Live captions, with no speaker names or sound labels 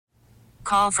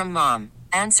Call from mom.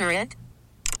 Answer it.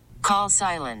 Call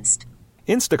silenced.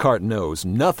 Instacart knows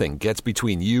nothing gets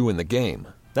between you and the game.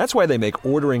 That's why they make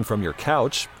ordering from your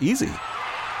couch easy.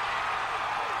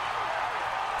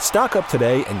 Stock up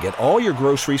today and get all your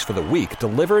groceries for the week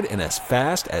delivered in as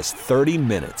fast as 30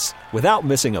 minutes without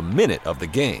missing a minute of the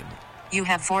game. You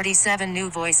have 47 new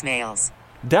voicemails.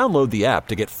 Download the app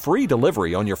to get free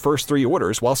delivery on your first 3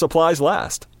 orders while supplies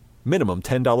last. Minimum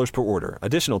 $10 per order.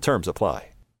 Additional terms apply.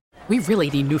 We really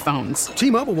need new phones.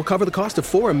 T-Mobile will cover the cost of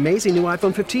 4 amazing new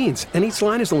iPhone 15s, and each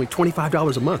line is only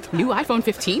 $25 a month. New iPhone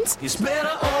 15s? It's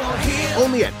better over here.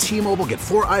 Only at T-Mobile, get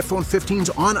 4 iPhone 15s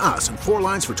on us and 4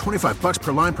 lines for $25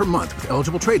 per line per month with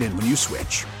eligible trade-in when you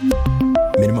switch.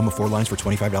 Minimum of 4 lines for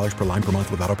 $25 per line per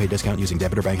month with autopay discount using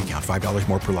debit or bank account. $5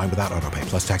 more per line without autopay,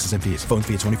 plus taxes and fees. Phone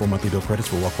fee at 24 monthly bill credits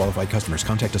for well-qualified customers.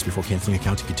 Contact us before canceling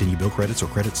account to continue bill credits or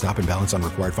credit stop and balance on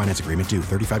required finance agreement due.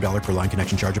 $35 per line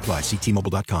connection charge applies. See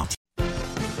T-Mobile.com.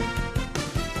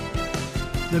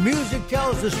 The music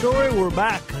tells the story. We're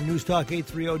back on News Talk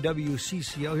 830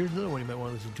 WCCO. Here's another one you might want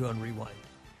to listen to on Rewind.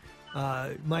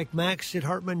 Mike Mack, Sid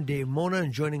Hartman, Dave Mona,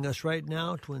 and joining us right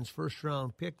now, Twins'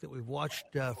 first-round pick that we've watched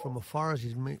from afar as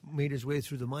he's made his way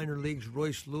through the minor leagues,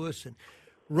 Royce Lewis. And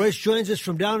Royce joins us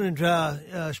from down in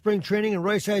spring training. And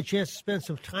Royce, I had a chance to spend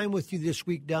some time with you this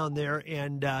week down there.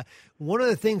 And one of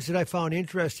the things that I found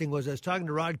interesting was I was talking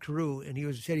to Rod Carew, and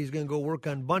said he's going to go work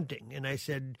on bunting. And I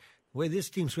said, the way this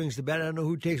team swings the bat, I don't know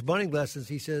who takes bunting lessons.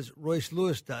 He says, Royce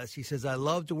Lewis does. He says, I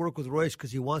love to work with Royce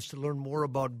because he wants to learn more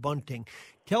about bunting.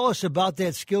 Tell us about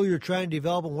that skill you're trying to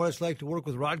develop and what it's like to work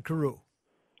with Rod Carew.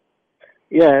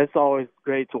 Yeah, it's always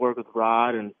great to work with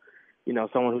Rod and,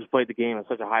 someone who's played the game at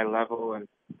such a high level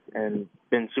and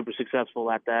been super successful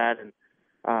at that. And,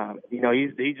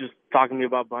 he's just talking to me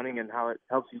about bunting and how it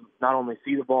helps you not only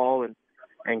see the ball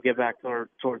and get back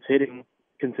towards hitting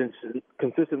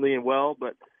consistently and well,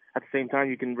 but at the same time,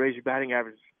 you can raise your batting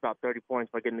average about 30 points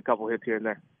by getting a couple hits here and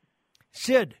there.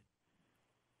 Sid.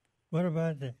 What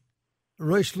about that?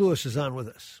 Royce Lewis is on with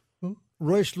us. Who?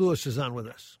 Royce Lewis is on with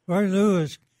us. Royce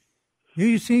Lewis, do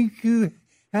you think you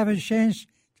have a chance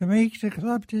to make the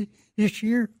club this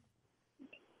year?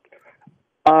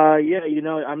 Yeah,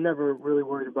 I'm never really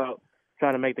worried about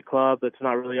trying to make the club. It's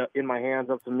not really in my hands,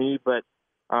 up to me. But,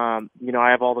 I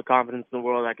have all the confidence in the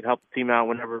world. I can help the team out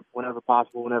whenever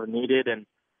possible, whenever needed. And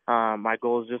my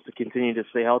goal is just to continue to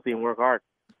stay healthy and work hard.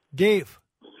 Dave.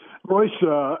 Royce,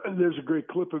 there's a great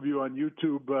clip of you on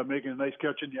YouTube making a nice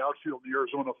catch in the outfield in the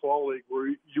Arizona Fall League where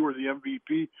you were the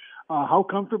MVP. How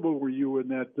comfortable were you in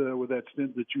that with that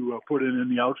stint that you put in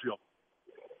the outfield?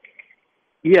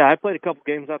 Yeah, I played a couple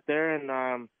games up there, and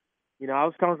I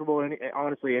was comfortable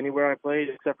honestly anywhere I played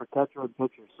except for catcher and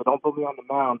pitcher. So don't put me on the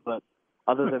mound. But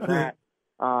other than that,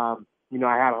 I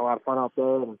had a lot of fun out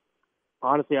there. And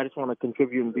honestly, I just want to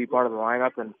contribute and be part of the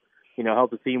lineup and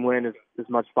help the team win as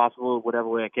much as possible, whatever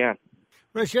way I can.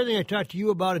 Rich, the other thing I talked to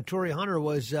you about in Torrey Hunter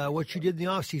was what you did in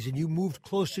the offseason. You moved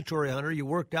close to Torrey Hunter. You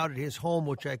worked out at his home,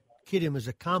 which I kid him is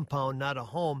a compound, not a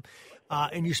home.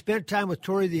 And you spent time with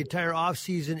Torrey the entire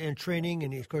offseason and training,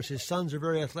 and, of course, his sons are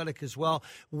very athletic as well.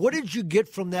 What did you get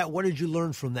from that? What did you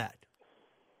learn from that?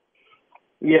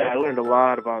 Yeah, I learned a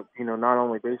lot about, not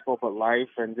only baseball but life,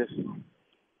 and just,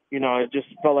 it just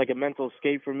felt like a mental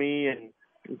escape for me and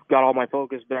got all my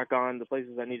focus back on the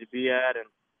places I need to be at.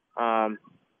 And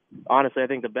honestly, I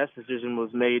think the best decision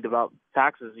was made about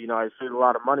taxes. I saved a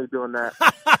lot of money doing that.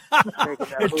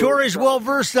 And Torrey's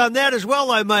well-versed on that as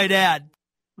well, I might add.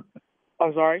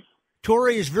 I'm sorry?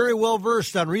 Torrey is very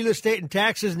well-versed on real estate and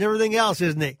taxes and everything else,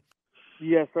 isn't he?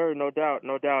 Yes, sir, no doubt.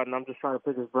 And I'm just trying to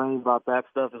pick his brain about that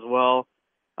stuff as well.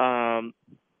 Torrey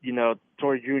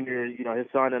Jr., his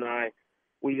son and I,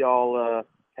 we all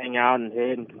hang out and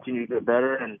hit and continue to get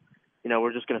better. And,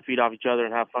 we're just going to feed off each other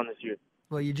and have fun this year.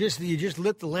 Well, you just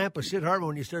lit the lamp of Sid Hartman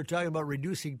when you started talking about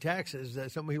reducing taxes.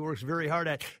 That's something he works very hard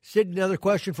at. Sid, another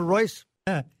question for Royce?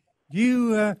 Did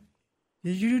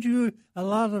you do a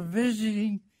lot of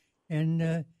visiting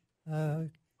and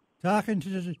talking to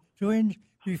the Twins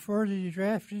before they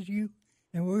drafted you?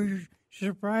 And were you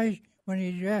surprised when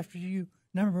they drafted you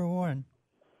number 1?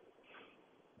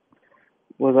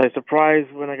 Was I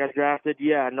surprised when I got drafted?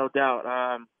 Yeah, no doubt.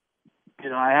 I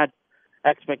had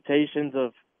expectations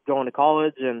of going to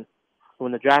college, and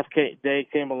when the draft day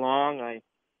came along,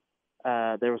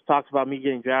 there was talks about me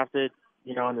getting drafted,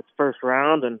 in the first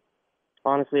round, and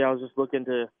honestly, I was just looking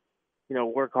to,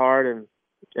 work hard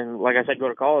and like I said, go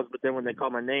to college. But then when they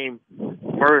called my name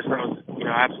first, I was,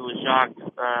 absolutely shocked.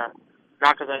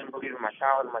 Not because I didn't believe in my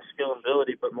talent and my skill and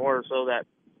ability, but more so that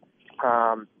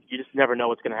you just never know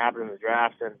what's going to happen in the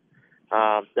draft. And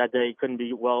that day couldn't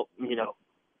be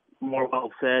more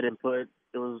well said and put.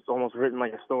 It was almost written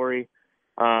like a story.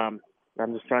 I'm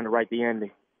just trying to write the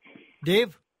ending.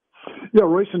 Dave? Yeah,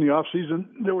 Royce, in the off season,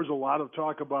 there was a lot of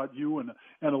talk about you and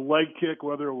a leg kick,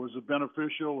 whether it was a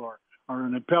beneficial or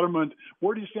an impediment.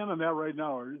 Where do you stand on that right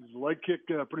now? Is the leg kick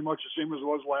pretty much the same as it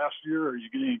was last year? Are you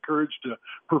getting encouraged to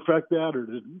perfect that or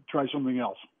to try something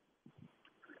else?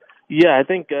 Yeah, I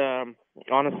think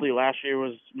honestly last year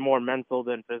was more mental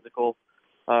than physical.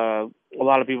 A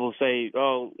lot of people say,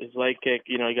 oh, his leg kick,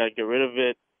 you got to get rid of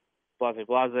it, blase.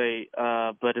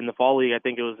 But in the fall league, I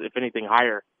think it was, if anything,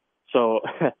 higher. So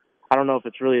I don't know if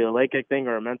it's really a leg kick thing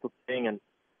or a mental thing. And,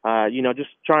 just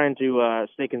trying to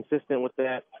stay consistent with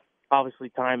that. Obviously,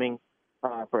 timing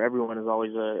for everyone is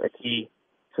always a key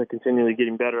to continually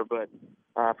getting better. But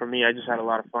for me, I just had a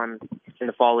lot of fun in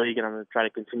the fall league, and I'm going to try to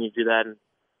continue to do that and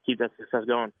keep that success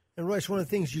going. And Royce, one of the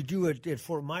things you do at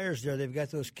Fort Myers there, they've got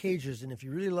those cages, and if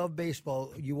you really love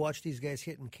baseball, you watch these guys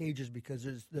hitting cages because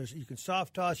there's you can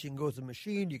soft toss, you can go with the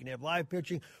machine, you can have live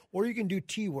pitching, or you can do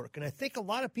tee work. And I think a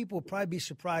lot of people will probably be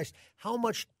surprised how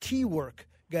much tee work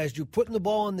guys do, putting the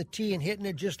ball on the tee and hitting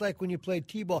it just like when you played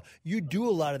T-ball. You do a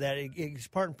lot of that. It's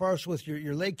part and parcel with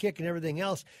your leg kick and everything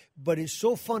else, but it's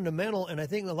so fundamental, and I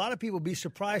think a lot of people will be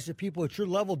surprised that people at your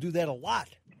level do that a lot.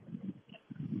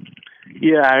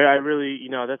 Yeah, I really,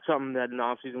 that's something that in the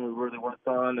offseason we really worked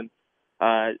on,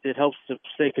 and it helps to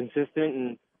stay consistent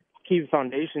and keep a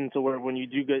foundation to where when you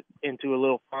do get into a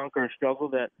little funk or a struggle,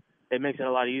 that it makes it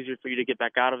a lot easier for you to get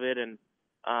back out of it and,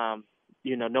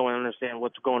 know and understand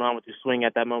what's going on with your swing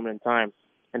at that moment in time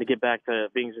and to get back to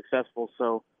being successful.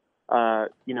 So, that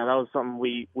was something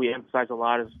we emphasize a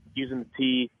lot, is using the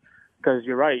tee, because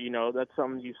you're right, that's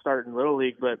something you start in Little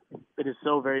League, but it is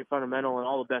so very fundamental, and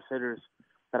all the best hitters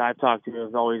that I've talked to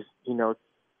have always,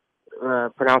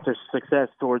 pronounced their success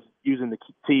towards using the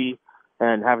tee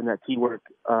and having that tee work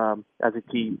as a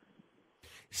key.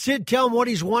 Sid, tell him what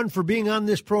he's won for being on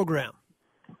this program.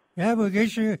 Yeah, but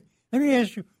let me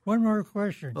ask you one more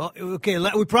question. Oh, okay,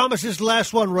 we promise this is the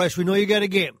last one, Royce. We know you got a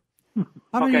game.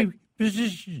 How many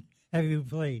positions have you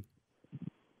played?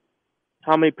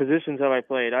 How many positions have I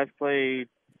played? I've played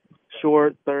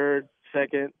short, third,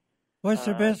 second. What's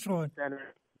the best one? Center.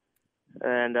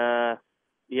 And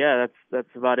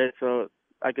that's about it. So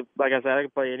I could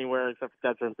play anywhere except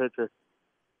for catcher and pitcher.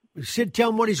 Sid, tell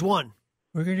him what he's won.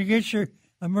 We're going to get your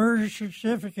emergency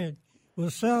certificate. We'll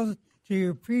sell it to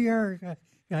your PR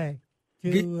guy.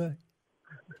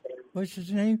 What's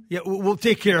his name? Yeah, we'll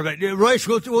take care of it. Royce,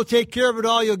 we'll take care of it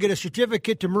all. You'll get a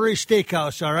certificate to Murray's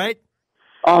Steakhouse. All right.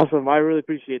 Awesome. I really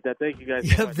appreciate that. Thank you, guys.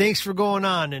 Yeah, thanks for going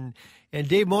on. And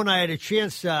Dave Mona, I had a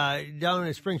chance down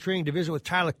in spring training to visit with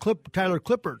Tyler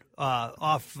Clippard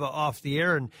off the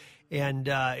air, and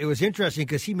it was interesting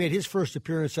because he made his first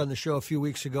appearance on the show a few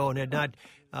weeks ago and had not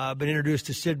been introduced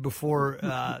to Sid before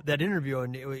that interview,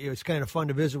 and it was kind of fun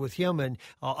to visit with him. And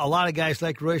a lot of guys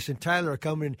like Royce and Tyler are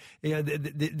coming.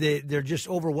 They're just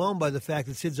overwhelmed by the fact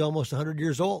that Sid's almost 100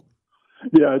 years old.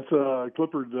 Yeah, it's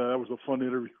Clippard. That was a fun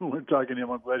interview. When talking to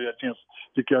him, I'm glad I had a chance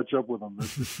to catch up with him.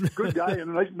 It's a good guy and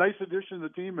a nice addition to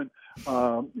the team. And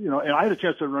and I had a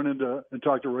chance to run into and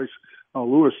talk to Royce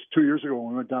Lewis 2 years ago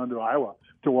when we went down to Iowa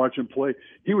to watch him play.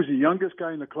 He was the youngest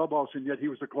guy in the clubhouse, and yet he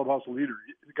was the clubhouse leader.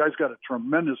 The guy's got a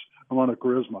tremendous amount of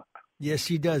charisma. Yes,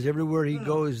 he does. Everywhere he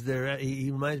goes, he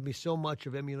reminds me so much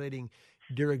of emulating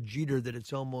Derek Jeter that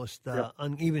it's almost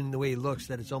even in the way he looks,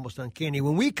 that it's almost uncanny.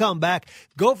 When we come back,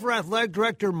 Gopher Athletic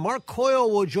Director Mark Coyle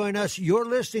will join us. You're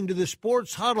listening to the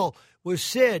Sports Huddle with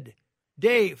Sid,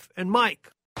 Dave, and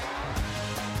Mike.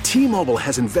 T-Mobile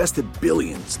has invested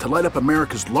billions to light up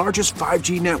America's largest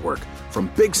 5G network,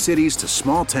 from big cities to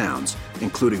small towns,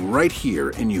 including right here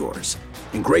in yours.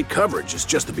 And great coverage is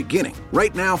just the beginning.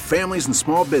 Right now, families and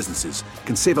small businesses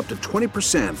can save up to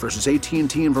 20% versus AT&T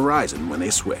and Verizon when they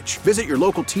switch. Visit your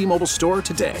local T-Mobile store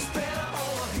today.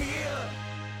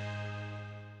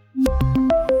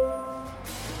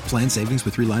 Plan savings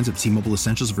with 3 lines of T-Mobile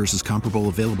Essentials versus comparable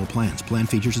available plans. Plan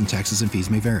features and taxes and fees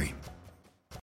may vary.